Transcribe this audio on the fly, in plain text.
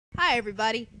Hi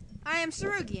everybody, I am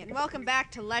Sarugi, and welcome back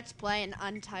to Let's Play an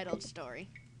Untitled Story.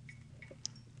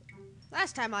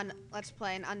 Last time on Let's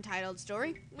Play an Untitled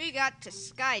Story, we got to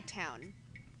Skytown,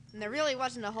 and there really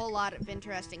wasn't a whole lot of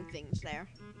interesting things there.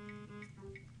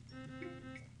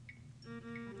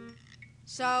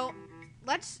 So,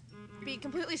 let's be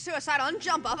completely suicidal and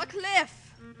jump off a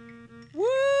cliff!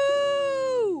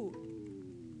 Woo!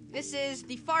 This is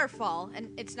the Far Fall, and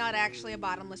it's not actually a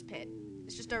bottomless pit.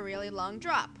 It's just a really long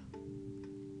drop.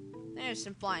 There's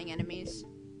some flying enemies.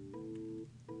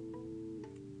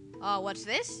 Oh, what's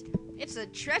this? It's a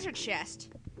treasure chest.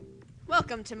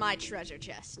 Welcome to my treasure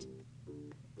chest.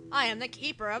 I am the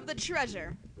keeper of the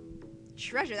treasure.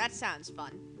 Treasure, that sounds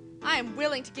fun. I am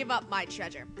willing to give up my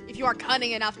treasure, if you are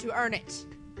cunning enough to earn it.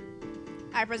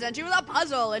 I present you with a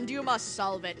puzzle, and you must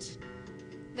solve it.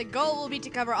 The goal will be to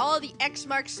cover all the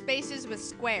X-marked spaces with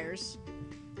squares.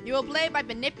 You will play by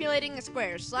manipulating the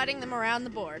squares, sliding them around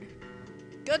the board.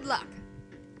 Good luck.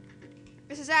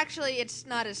 This is actually, it's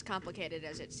not as complicated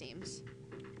as it seems.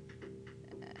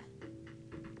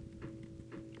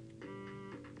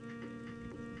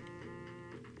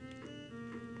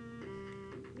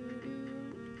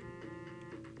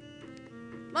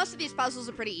 Most of these puzzles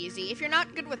are pretty easy. If you're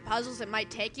not good with puzzles, it might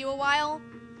take you a while,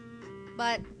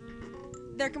 but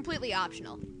they're completely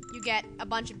optional. You get a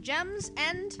bunch of gems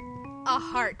and a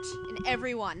heart in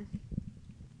every one.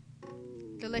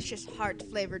 Delicious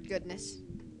heart-flavored goodness.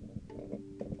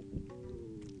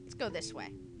 Let's go this way.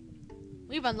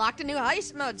 We've unlocked a new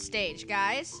heist mode stage,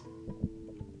 guys.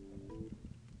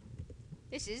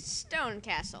 This is Stone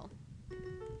Castle.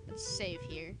 Let's save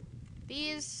here.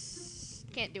 These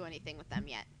can't do anything with them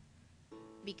yet,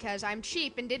 because I'm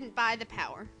cheap and didn't buy the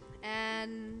power.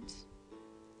 And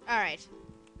alright,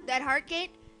 that heart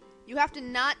gate, you have to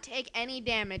not take any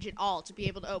damage at all to be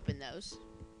able to open those.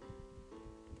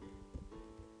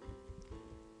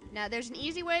 Now, there's an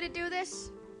easy way to do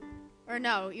this. Or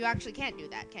no, you actually can't do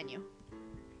that, can you?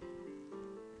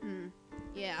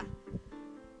 Yeah.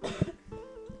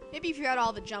 Maybe if you had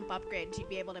all the jump upgrades, you'd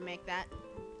be able to make that.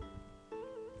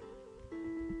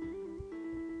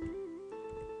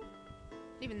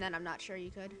 Even then, I'm not sure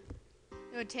you could.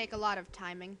 It would take a lot of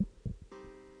timing.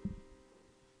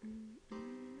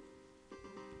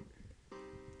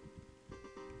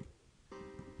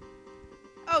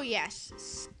 Oh yes,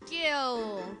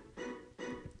 skill.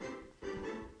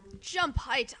 Jump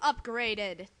height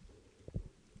upgraded.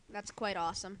 That's quite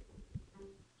awesome.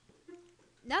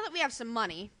 Now that we have some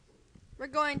money, we're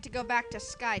going to go back to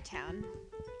Skytown.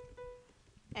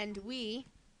 And we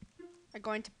are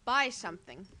going to buy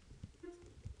something.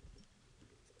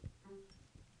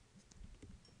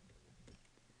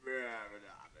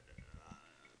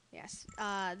 Yes,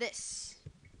 this.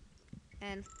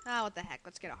 And, what the heck,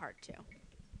 let's get a heart too.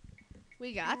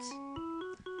 We got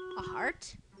a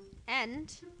heart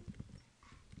and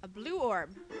a blue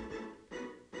orb.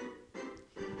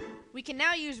 We can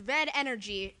now use red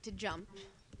energy to jump.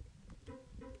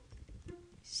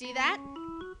 See that?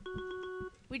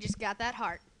 We just got that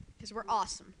heart, because we're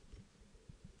awesome.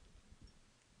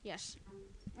 Yes.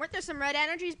 Weren't there some red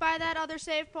energies by that other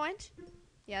save point?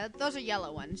 Yeah, those are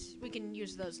yellow ones. We can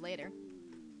use those later.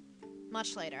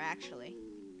 Much later, actually.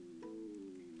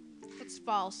 Let's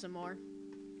fall some more.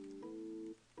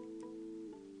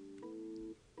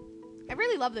 I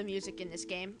really love the music in this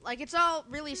game. Like, it's all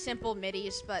really simple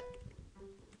MIDIs, but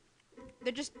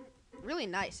they're just really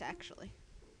nice, actually.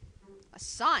 A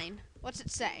sign? What's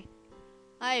it say?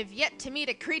 I have yet to meet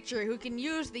a creature who can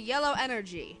use the yellow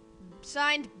energy.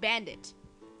 Signed, Bandit.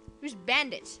 Who's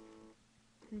Bandit?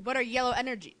 What are yellow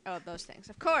energy? Oh, those things.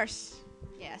 Of course.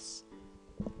 Yes.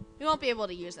 We won't be able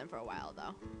to use them for a while,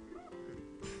 though.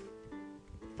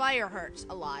 Fire hurts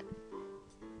a lot.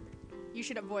 You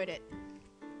should avoid it.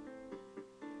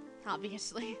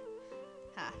 Obviously.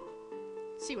 Ha.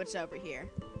 Let's see what's over here.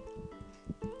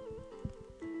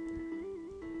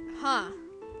 Huh.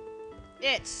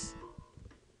 It's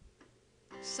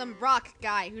some rock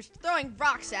guy who's throwing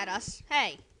rocks at us.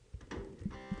 Hey.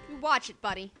 You watch it,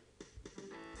 buddy.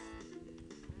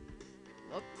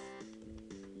 Whoop.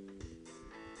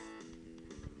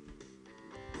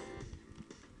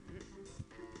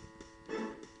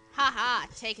 Haha,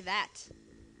 take that.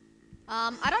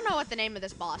 I don't know what the name of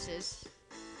this boss is.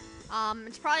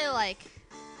 It's probably like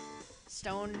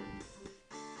stone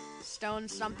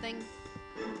something.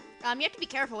 You have to be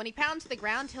careful. When he pounds the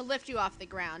ground, he'll lift you off the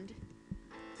ground.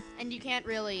 And you can't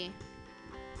really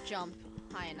jump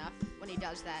high enough when he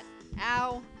does that.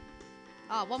 Ow.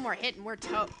 Oh, one more hit and we're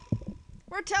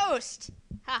toast!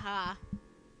 Haha.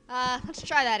 Let's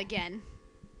try that again.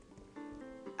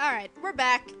 Alright, we're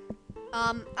back.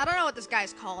 I don't know what this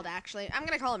guy's called, actually. I'm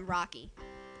gonna call him Rocky.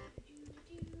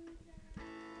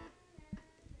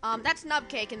 That's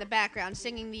Nubcake in the background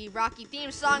singing the Rocky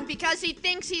theme song because he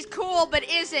thinks he's cool but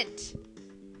isn't.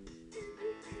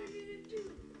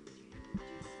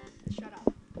 Shut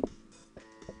up.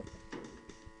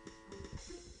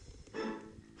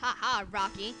 Haha,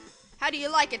 Rocky. How do you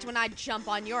like it when I jump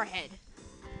on your head?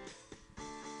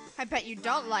 I bet you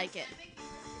don't like it.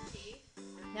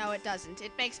 No, it doesn't.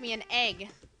 It makes me an egg.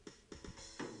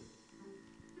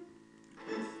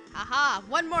 Haha,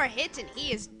 one more hit and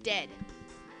he is dead.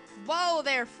 Whoa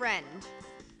there, friend.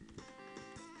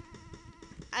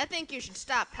 I think you should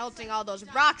stop pelting all those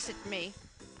rocks at me.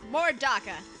 More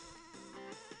Daka.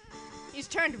 He's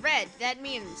turned red. That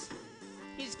means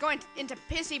he's going into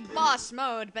pissy boss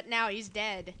mode, but now he's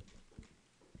dead.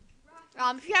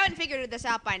 If you haven't figured this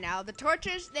out by now, the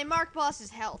torches, they mark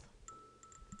boss's health.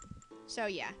 So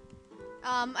yeah.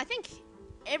 I think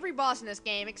every boss in this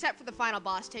game, except for the final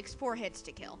boss, takes 4 hits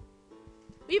to kill.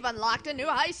 We've unlocked a new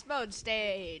heist mode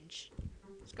stage.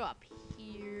 Let's go up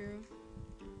here.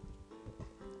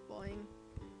 Boing.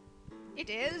 It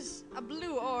is a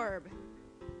blue orb.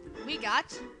 We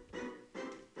got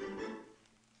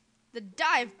the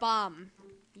dive bomb.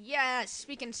 Yes,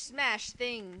 we can smash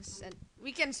things. And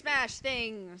we can smash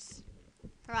things.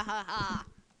 Ha ha ha.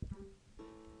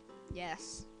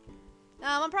 Yes.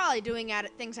 I'm probably doing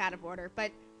things out of order,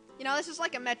 but, you know, this is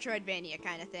like a Metroidvania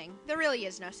kind of thing. There really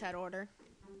is no set order.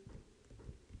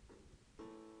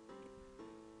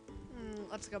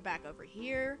 Let's go back over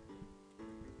here.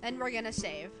 And we're gonna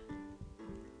save.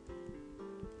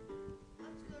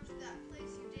 Let's go to that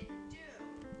place you didn't do.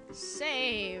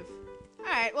 Save.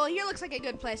 Alright, well, here looks like a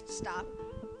good place to stop.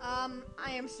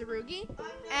 I am Sarugi,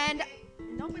 and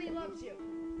nobody loves you.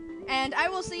 And I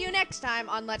will see you next time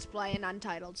on Let's Play an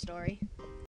Untitled Story.